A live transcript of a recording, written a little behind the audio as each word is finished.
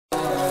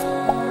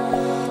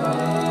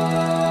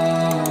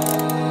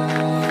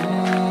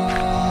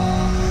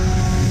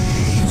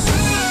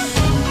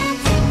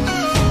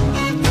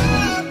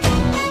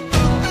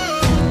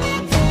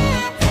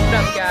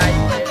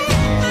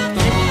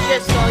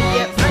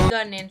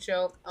got an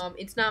intro.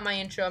 It's not my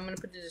intro. I'm gonna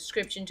put the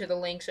description to the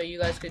link so you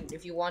guys could,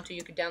 if you want to,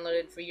 you could download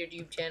it for your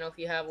YouTube channel if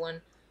you have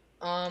one.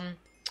 I'm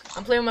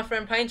playing with my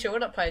friend Pincho.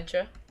 What up,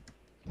 Pincho?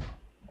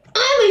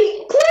 I'm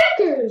eating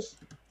crackers.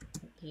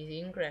 He's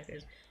eating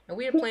crackers. And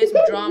we are playing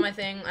some drama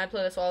thing. I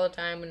play this all the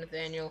time with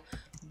Nathaniel,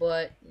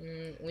 but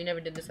we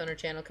never did this on our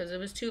channel because it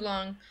was too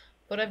long.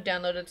 But I've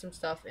downloaded some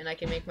stuff and I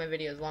can make my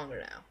videos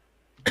longer now.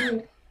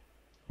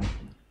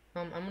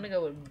 I'm gonna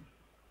go with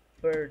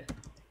bird.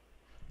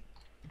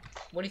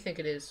 What do you think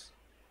it is?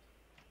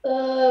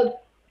 Home?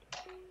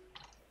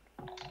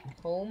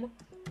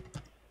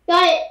 Got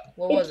it.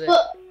 What was it?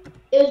 Book.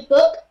 It was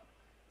book.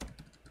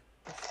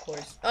 Of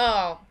course.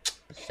 Oh.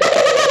 I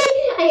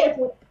got a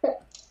point.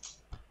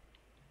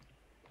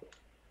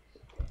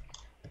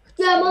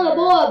 Yeah, I'm on the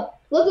board.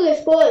 Look at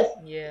the scores.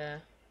 Yeah.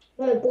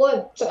 I'm on the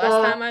board.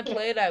 Last time I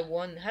played, I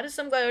won. How did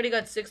some guy already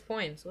got 6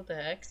 points? What the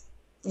heck?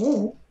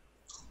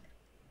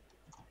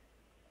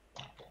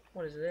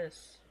 What is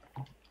this?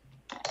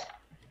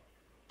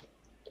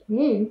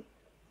 Is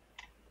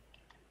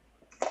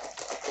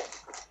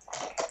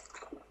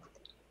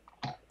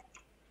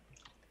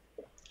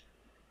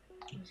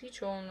he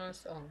trolling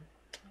us? Oh,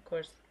 of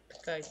course.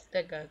 That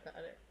guy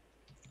got it.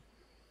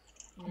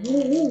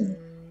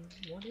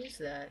 What is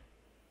that?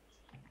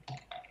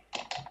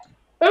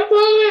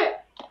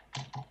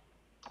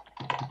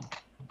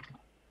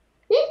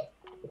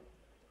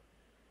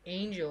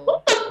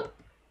 Angel.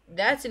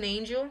 That's an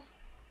angel?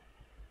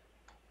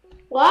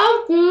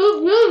 Wow,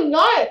 dude, really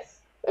nice.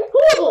 That's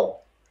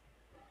cool.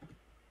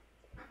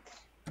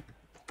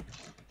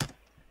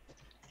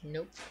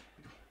 Nope.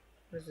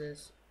 What is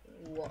this?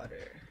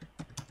 Water.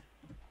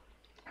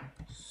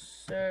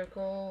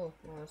 Circle.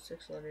 Oh,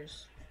 6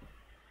 letters.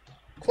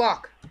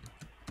 Clock.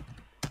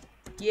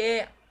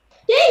 Yeah.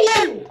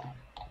 Dang.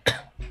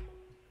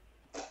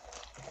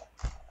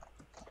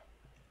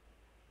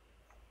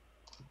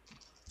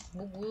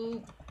 Woo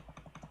woo.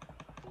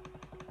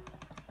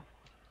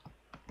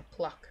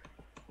 Clock.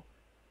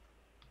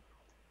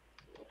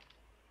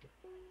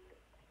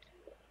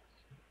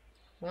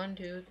 One,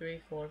 2,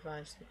 3, 4,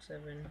 5, 6,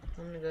 7.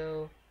 I'm gonna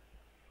go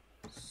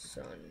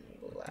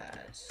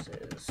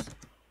sunglasses.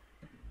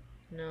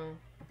 No.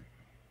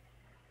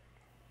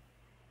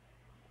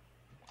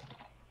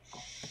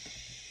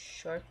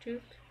 Shark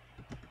tooth?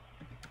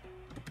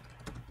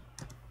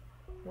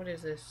 What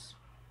is this?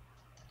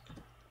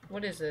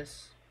 What is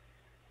this?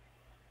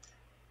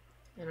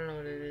 I don't know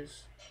what it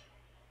is.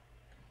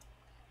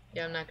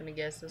 Yeah, I'm not gonna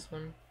guess this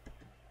one.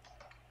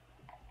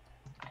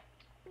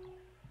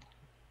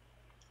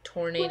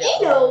 Tornado.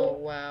 Oh,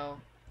 wow.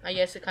 I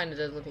guess it kind of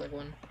does look like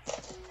one.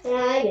 Yeah,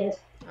 I guess.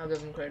 I'll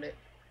give him credit.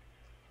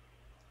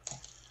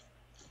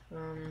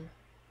 You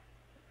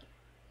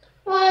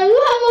have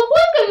a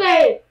book in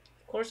there.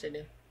 Of course I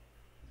do.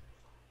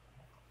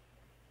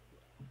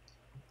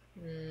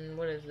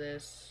 What is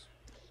this?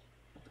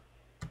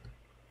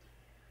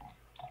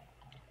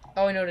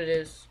 Oh, I know what it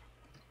is.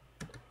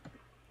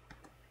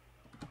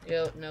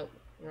 Yo, nope,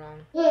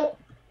 wrong. What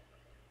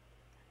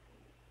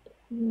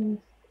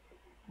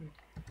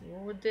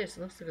would this?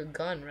 It looks like a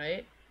gun,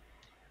 right?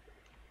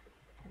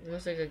 It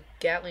looks like a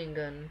Gatling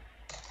gun.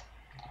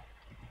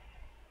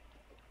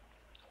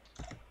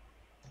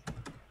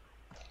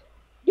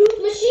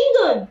 Dude, machine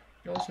gun.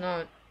 No, it's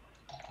not.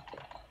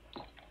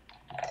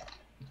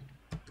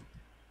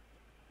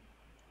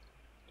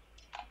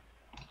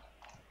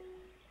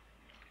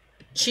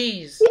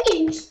 Cheese.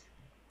 Cheese.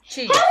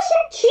 Cheese. How is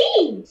that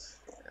cheese?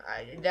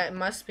 That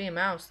must be a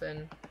mouse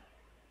then.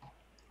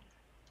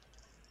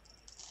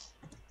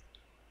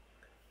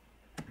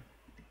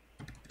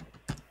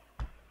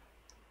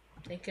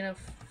 Thinking of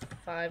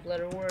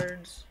 5-letter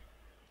words.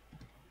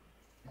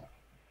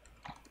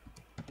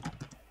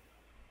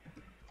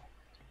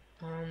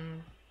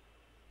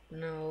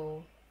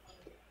 No.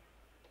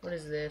 What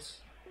is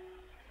this?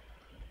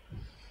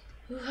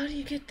 Ooh, how do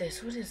you get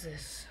this? What is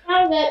this?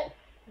 How is it?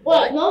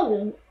 What?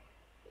 No.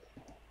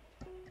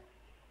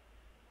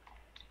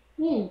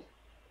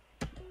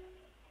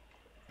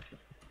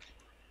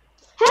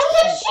 How's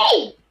that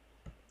sheep?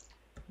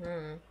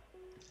 Oh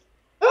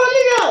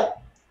my god.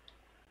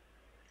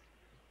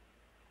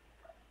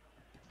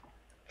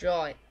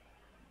 Draw it.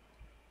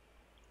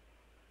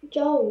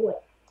 Joe.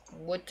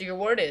 What your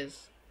word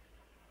is?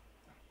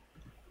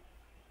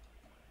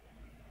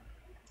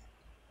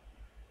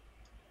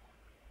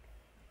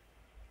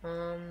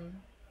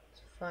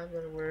 It's a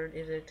 5-letter word.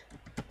 Is it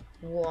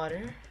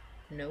water?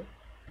 No.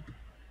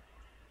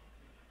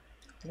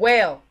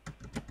 Whale.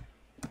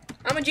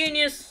 I'm a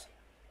genius.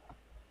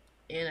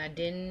 And I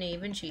didn't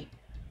even cheat.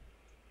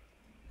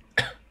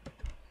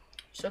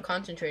 So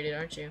concentrated,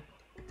 aren't you?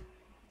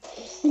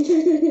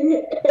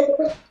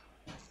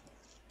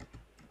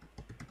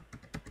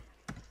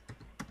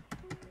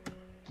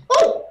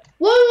 Oh,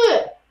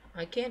 what?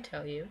 I can't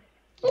tell you.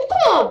 Come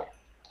on.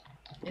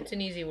 It's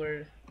an easy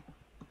word.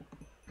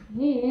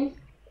 Come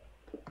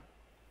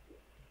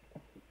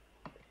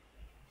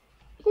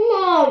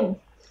on.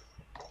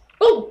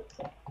 Oh.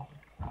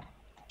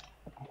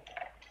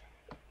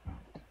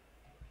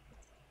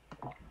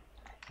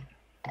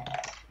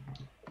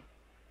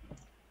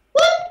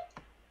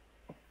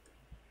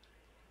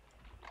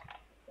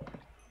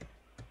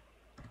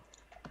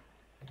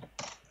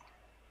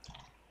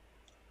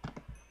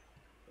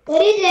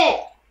 What is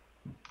it?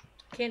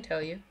 Can't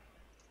tell you.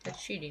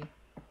 That's cheating.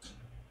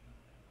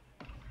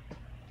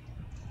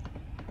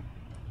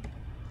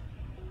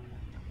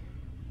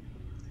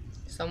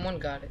 Someone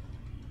got it.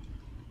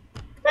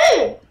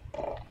 Hey!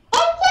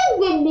 I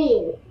with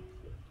me.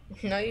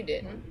 No, you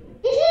didn't.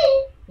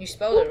 Mhm. You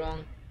spelled it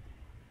wrong.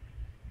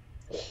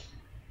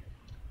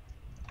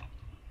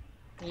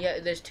 Yeah,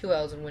 there's 2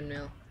 L's in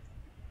windmill.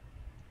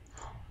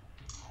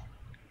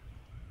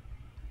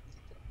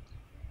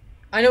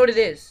 I know what it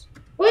is.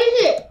 What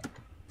is it?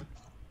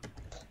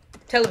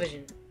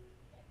 Television.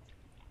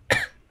 Hey,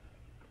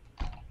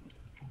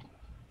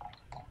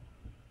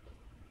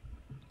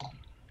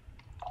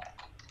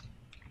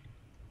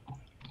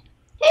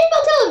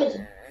 spell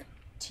television.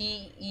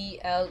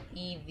 Television.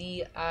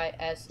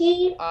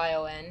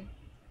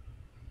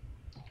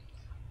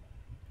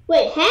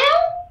 Wait,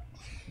 how?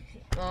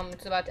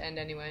 It's about to end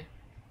anyway.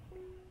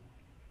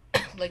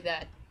 Like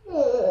that.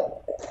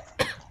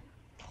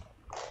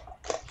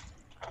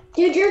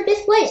 Dude, you're in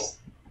fifth place.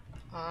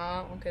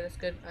 Okay, that's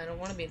good. I don't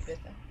want to be in fifth.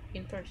 I'm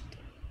in first.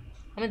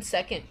 I'm in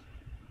second.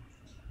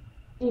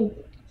 Mm.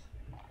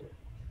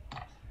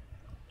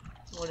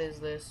 What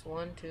is this?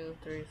 1, 2,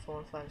 3,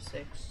 4, 5,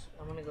 6.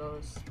 I'm gonna go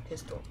with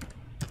pistol.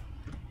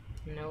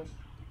 Nope.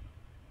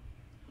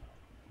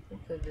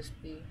 What could this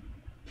be?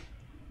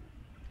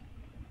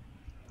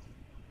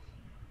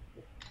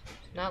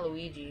 It's not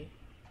Luigi.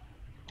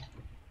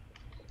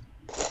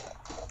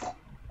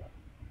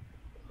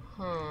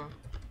 Huh.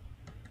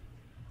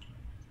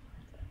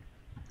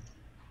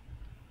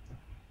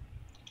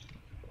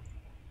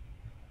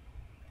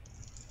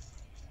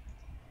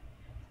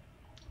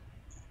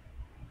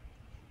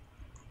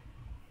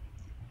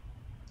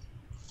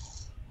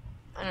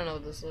 I don't know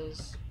what this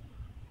is.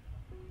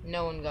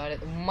 No one got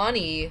it.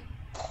 Money.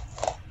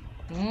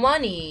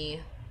 Money.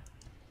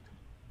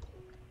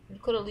 You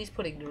could at least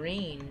put a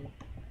green.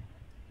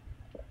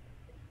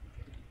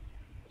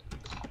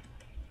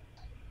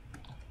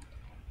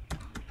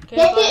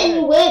 Get it and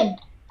you win.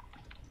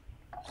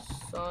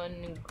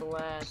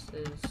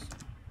 Sunglasses.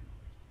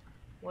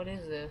 What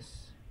is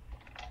this?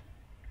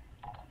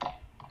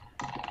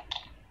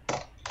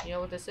 You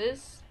know what this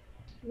is?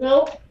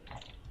 Nope.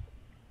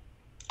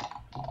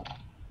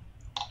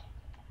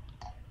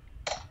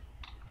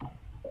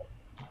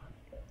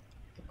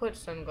 I put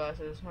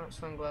sunglasses, not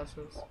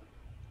sunglasses.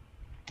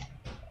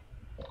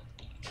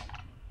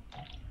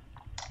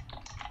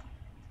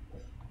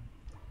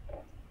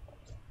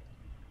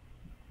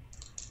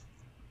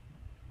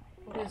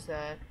 What is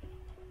that?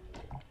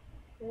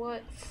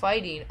 What?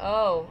 Fighting.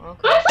 Oh,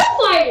 okay. I'm not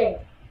fighting.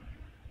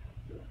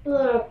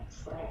 Oh,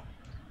 crap.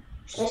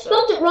 I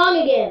spelled it wrong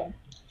again.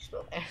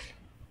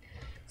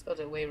 Spelled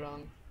it way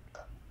wrong.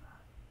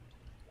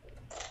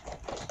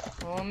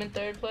 Oh, I'm in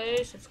third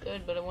place. It's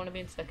good, but I want to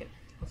be in second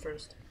or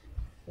first.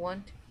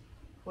 One.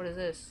 What is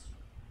this?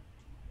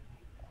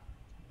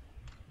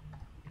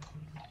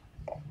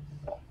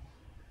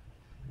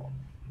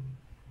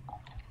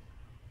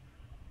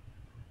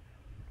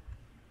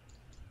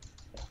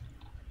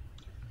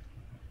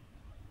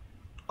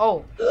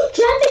 Oh.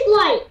 Traffic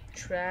light.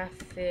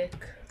 Traffic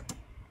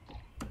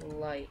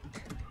light.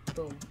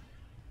 Boom.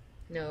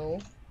 No.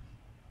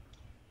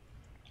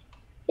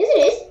 Yes, it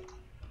is.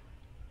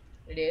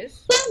 It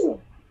is? Boom.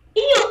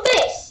 In your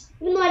face.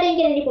 Even though I didn't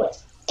get any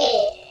points.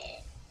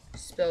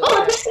 Spelled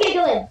Oh, I'm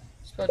giggling.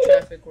 Spelled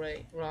traffic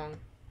right wrong.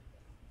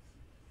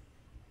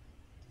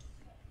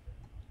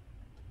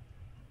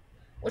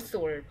 What's the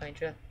word,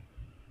 Pintra?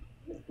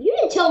 You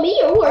didn't tell me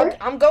your word.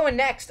 I'm going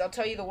next. I'll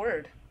tell you the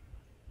word.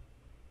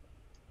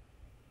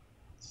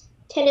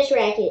 Tennis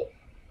racket.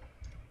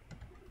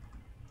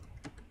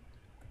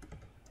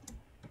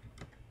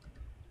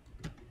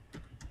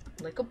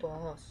 Like a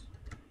boss.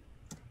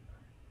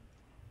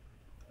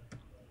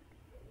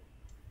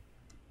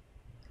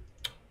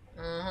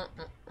 I'm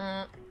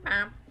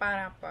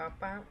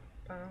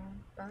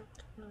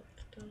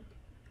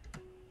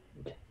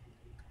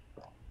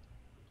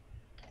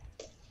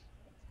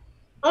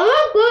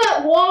not good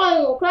at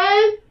walling,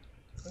 okay?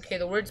 Okay,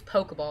 the word's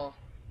Pokeball.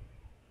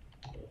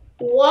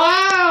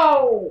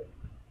 Wow.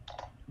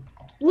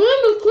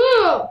 Really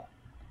cool.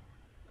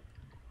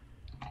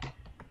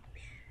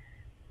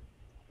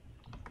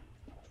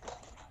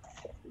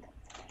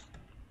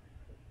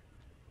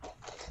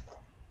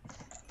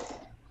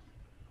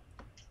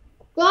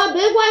 Got a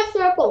big white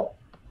circle.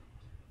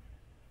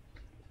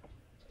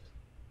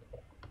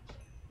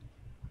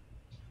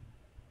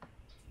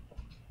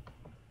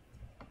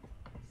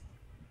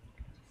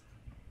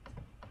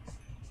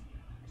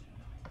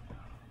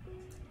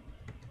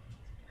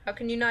 How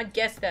can you not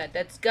guess that?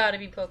 That's gotta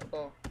be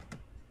Pokeball.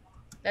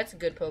 That's a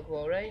good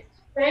Pokeball, right?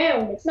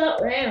 Round. It's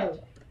not round.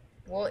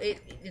 Well,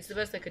 it's the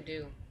best I could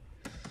do.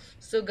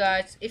 So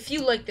guys, if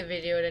you like the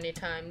video at any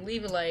time,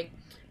 leave a like.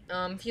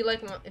 If you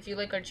like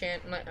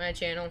my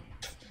channel,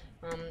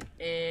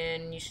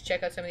 and you should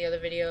check out some of the other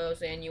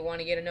videos, and you want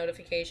to get a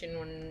notification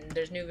when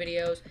there's new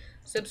videos,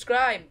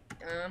 subscribe.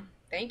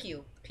 Thank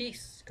you.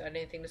 Peace. Got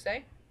anything to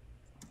say?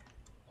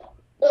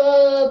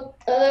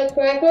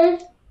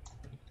 Crackers?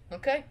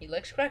 Okay, he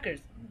likes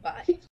crackers. Bye.